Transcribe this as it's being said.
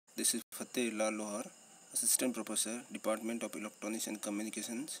This is Fatehullah Lohar, Assistant Professor, Department of Electronics and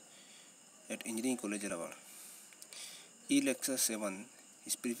Communications at Engineering College, Rawal. E-Lecture 7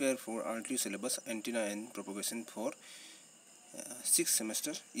 is prepared for RTU syllabus antenna and propagation for 6th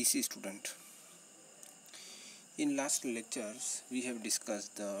semester EC student. In last lectures, we have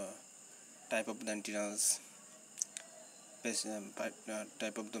discussed the type of the antennas,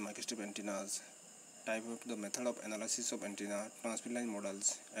 type of the microstrip antennas, type of the method of analysis of antenna, transmit line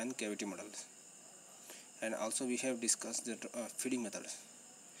models and cavity models, and also we have discussed the feeding methods.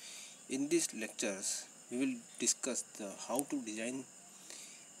 In these lectures we will discuss the how to design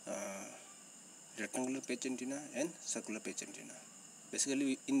rectangular patch antenna and circular patch antenna.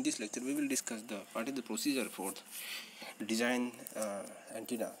 Basically in this lecture we will discuss the what is the procedure for design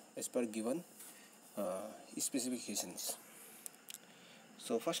antenna as per given specifications.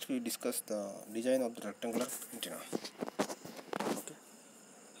 So first we discuss the design of the rectangular antenna. Okay.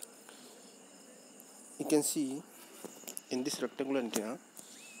 You can see in this rectangular antenna,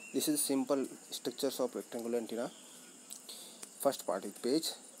 this is simple structures of rectangular antenna. First part is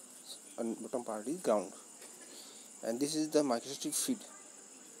page and bottom part is ground, and this is the microstrip feed,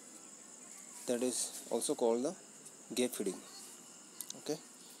 that is also called the gap feeding. Okay,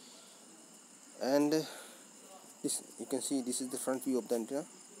 and this you can see this is the front view of the antenna,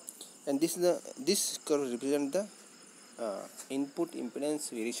 and this curve represents the input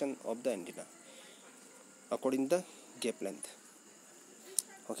impedance variation of the antenna according to the gap length.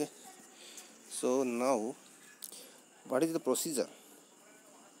 Okay, so now what is the procedure?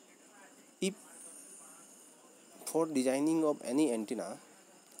 If for designing of any antenna,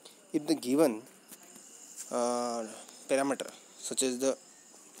 if the given parameter such as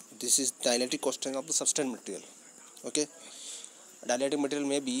this is dielectric constant of the substrate material. Okay, dielectric material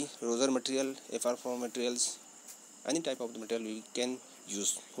may be roller material, FR form materials, any type of the material we can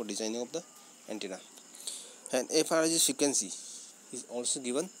use for designing of the antenna. And FR is frequency is also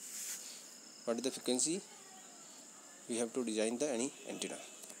given. What is the frequency we have to design the any antenna,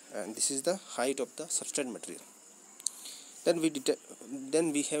 and this is the height of the substrate material. Then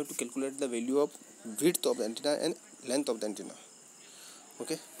we have to calculate the value of width of the antenna and length of the antenna.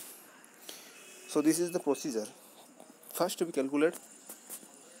 Okay, so this is the procedure. First we calculate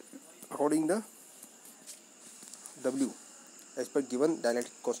according the W as per given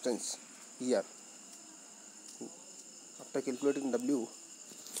dielectric constants here. After calculating W,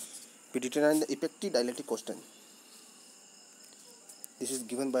 we determine the effective dielectric constant. This is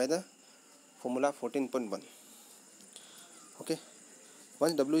given by the formula 14.1. Okay,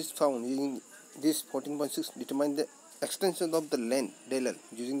 once W is found, using this 14.6 determine the extension of the length del L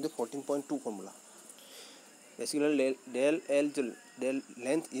using the 14.2 formula. Basically del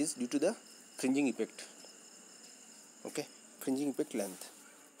length is due to the fringing effect. Okay, fringing effect length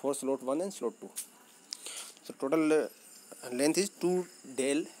for slot 1 and slot 2. So total length is 2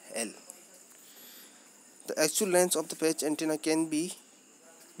 del L. The actual length of the patch antenna can be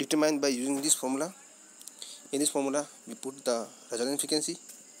determined by using this formula. In this formula we put the resonance frequency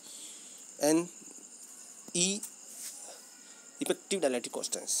and E effective dielectric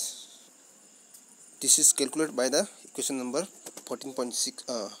constants. This is calculated by the equation number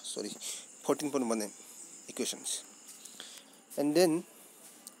 14.1 equations, and then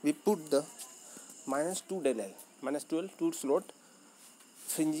we put the minus 2 del L, minus 12 to slot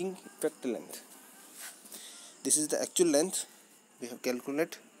fringing effect length. This is the actual length we have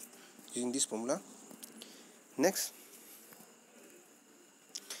calculated using this formula. Next,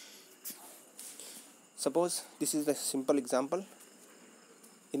 suppose this is the simple example.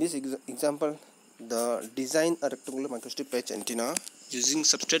 In this example, the design a rectangular microstrip patch antenna using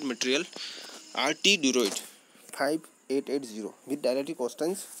substrate material RT duroid 5880 with dielectric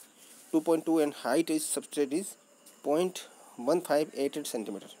constants 2.2 and height is substrate is 0.1588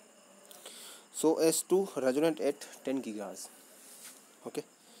 cm, so as to resonate at 10 GHz. Okay,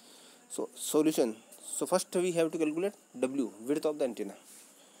 so solution. So first we have to calculate W, width of the antenna,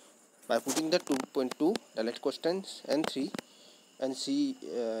 by putting the 2.2 dielectric constants and 3 and C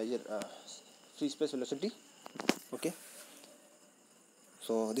free space velocity. Okay,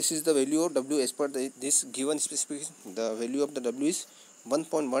 so this is the value of W as per this given specification. The value of the W is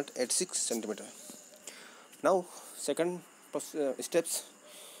 1.186 cm. Now second steps,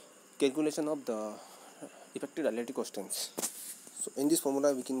 calculation of the effective dielectric constants. So in this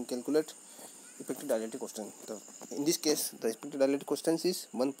formula we can calculate effective dielectric constant. In this case the effective dielectric constant is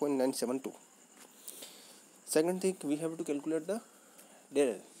 1.972. Second thing, we have to calculate the del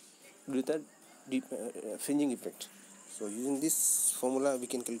L with the fringing effect. So using this formula we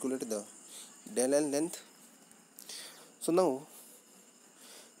can calculate the del L length. So now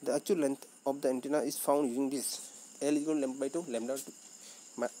The actual length of the antenna is found using this: L is equal to lambda by 2,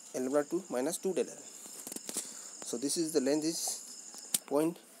 lambda 2 minus 2 del L. So this is the length is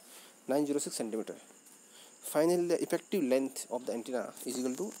 0.906 centimeter. Finally, the effective length of the antenna is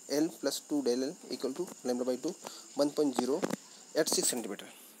equal to L plus 2 del L equal to lambda by 2, 1.086 centimeter.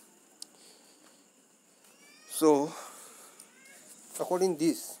 So according to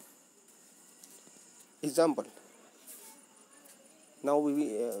this example, now we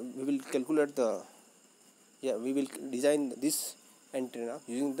will calculate the we will design this antenna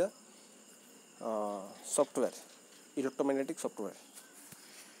using the software, electromagnetic software.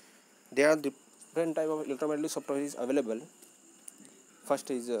 There are different type of electromagnetic software is available.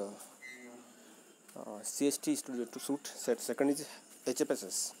 First is CST Studio to Suit. Second is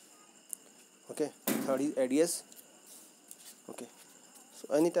HFSS. Okay. Third is ADS. Okay.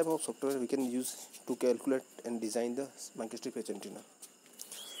 So any type of software we can use to calculate and design the microstrip patch antenna.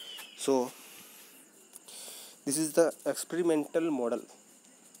 So this is the experimental model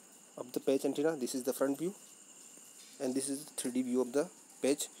of the patch antenna. This is the front view, and this is the 3D view of the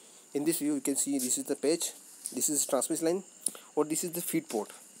patch. In this view, you can see this is the patch, this is transmission line, or this is the feed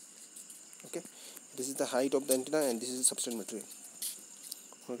port. Okay, this is the height of the antenna, and this is the substrate material.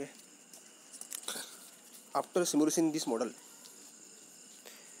 Okay. After simulating this model,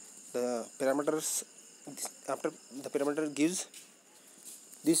 the parameters, after the parameter gives,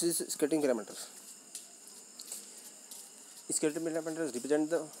 this is scattering parameters. Scattering parameters represent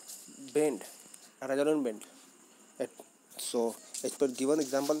the band, a resonant band. So as per given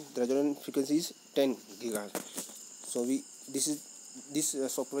example, the resonant frequency is 10 gigahertz. So this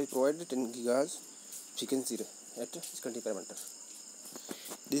software provided 10 gigahertz frequency at scattering parameter.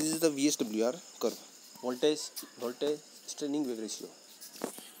 This is the VSWR curve, voltage straining wave ratio.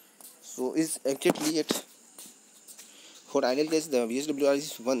 So is exactly at, for ideal case the VSWR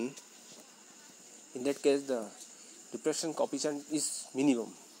is 1. In that case the reflection coefficient is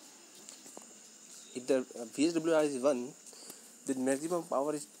minimum. If the VSWR is 1, the maximum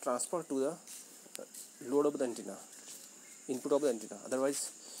power is transferred to the load of the antenna, input of the antenna.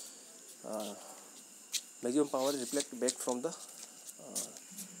 Otherwise, maximum power is reflected back from the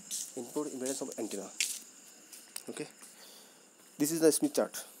input impedance of antenna. Okay. This is the Smith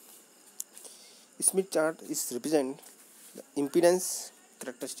chart. Smith chart is represent the impedance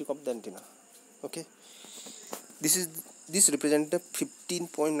characteristic of the antenna. Okay. This represent the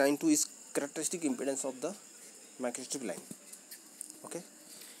 15.92 is characteristic impedance of the microstrip line. Okay,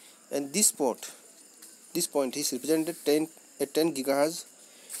 and this point is represented at 10 gigahertz.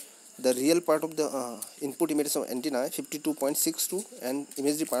 The real part of the input impedance of antenna is 52.62 and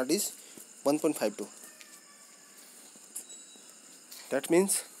imaginary part is 1.52. That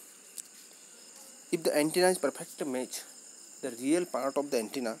means if the antenna is perfect match, the real part of the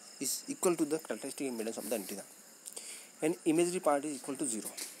antenna is equal to the characteristic impedance of the antenna, and imaginary part is equal to 0.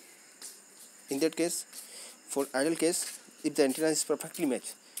 In that case, for ideal case, if the antenna is perfectly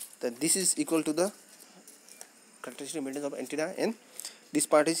matched, then this is equal to the characteristic impedance of antenna, and this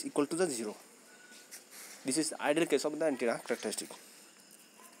part is equal to the 0. This is ideal case of the antenna characteristic.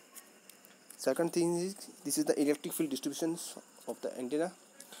 Second thing is, this is the electric field distribution of the antenna.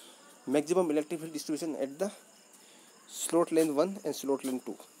 Maximum electric field distribution at the slot length 1 and slot length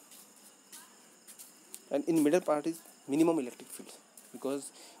 2, and in middle part is minimum electric field,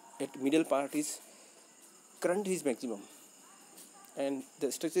 because at middle part is current is maximum, and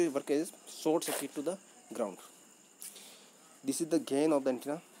the structure work is short circuit to the ground. This is the gain of the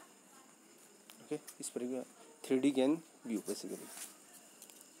antenna. Okay, it's 3D gain view basically.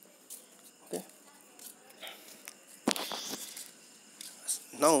 Okay.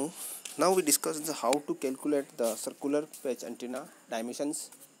 Now we discuss how to calculate the circular patch antenna dimensions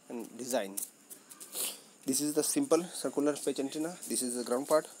and design. This is the simple circular patch antenna. This is the ground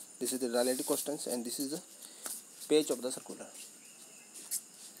part. This is the dielectric constants, and this is the patch of the circular.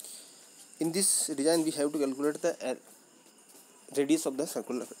 In this design, we have to calculate the radius of the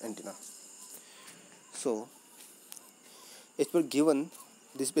circular antenna. So, as per given,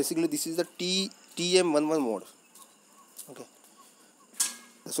 this is the TM11 mode. Okay,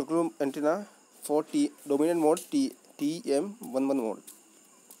 the circular antenna for dominant mode TM11 mode.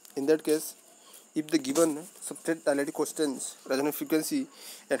 In that case, if the given substrate dielectric constants, resonant frequency,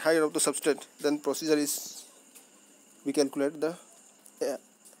 and height of the substrate, then procedure is we calculate the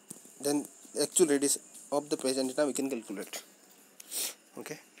then actual radius of the patch antenna we can calculate.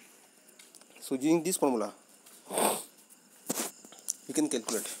 Okay, so using this formula we can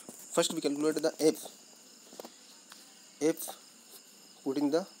calculate. First we calculate the f putting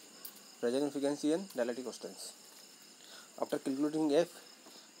the resonant frequency and dielectric constants. After calculating f,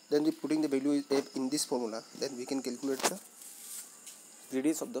 then we putting the value in this formula, then we can calculate the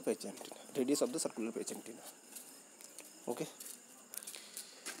radius of the patch antenna, radius of the circular patch antenna. Okay,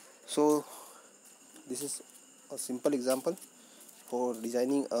 so this is a simple example for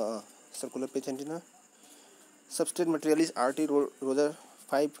designing a circular patch antenna. Substrate material is RT Roger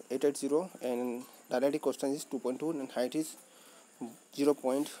 5880 and dielectric constant is 2.2 and height is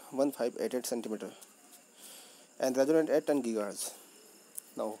 0.1588 centimeter and resonant at 10 gigahertz.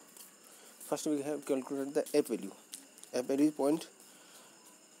 Now first we have calculated the F value. F value is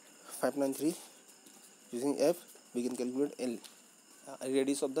 0.593. Using F we can calculate L,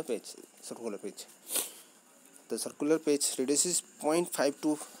 radius of the patch, circular patch. The circular patch radius is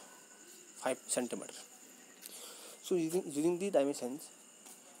 0.525 centimeter. So using the dimensions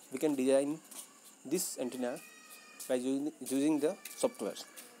we can design this antenna by using the software.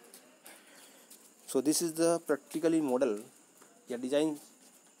 So this is the practically model, design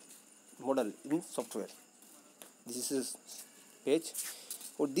model in software. This is page,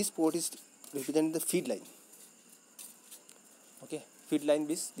 or this port is represent the feed line. Okay, feed line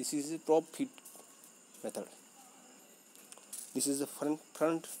this is a prop feed method. This is the front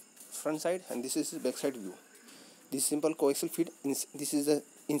side and this is the back side view. This simple coaxial feed, this is the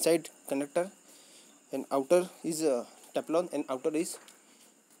inside conductor and outer is teflon and outer is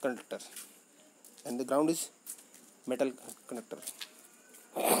conductor and the ground is metal conductor.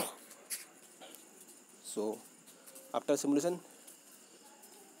 So after simulation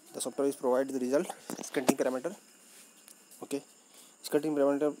the software is provided the result, skirting parameter. Okay, skirting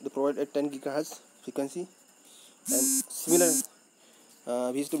parameter they provide at 10 gigahertz frequency and similar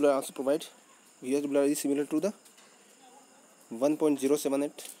VSWR also provide. VSWR is similar to the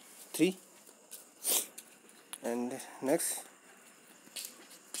 1.0783. and next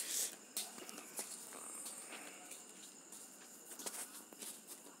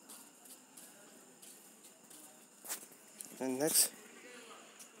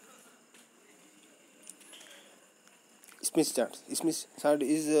Smith chart. Smith chart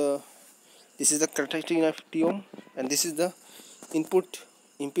is this is the characteristic of T ohm and this is the input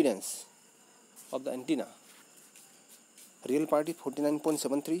impedance of the antenna. Real part is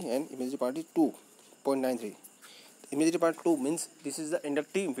 49.73 and imaginary part is 2.93. Imaginary part 2 means this is the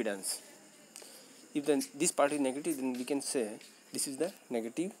inductive impedance. If this part is negative, then we can say this is the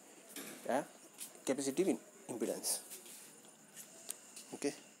negative capacitive impedance.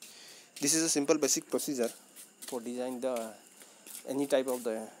 Okay, this is a simple basic procedure for design the any type of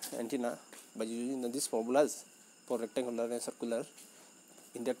the antenna by using these formulas for rectangular and circular.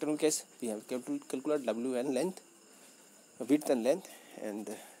 In the rectangular case, we have calculate W and length, width and length,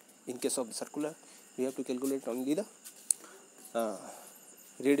 and in case of the circular, we have to calculate only the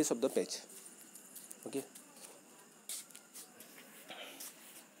radius of the patch. Okay,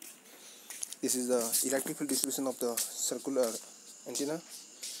 this is the electric field distribution of the circular antenna.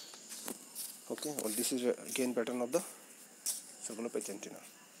 Okay, or this is a gain pattern of the circular patch antenna.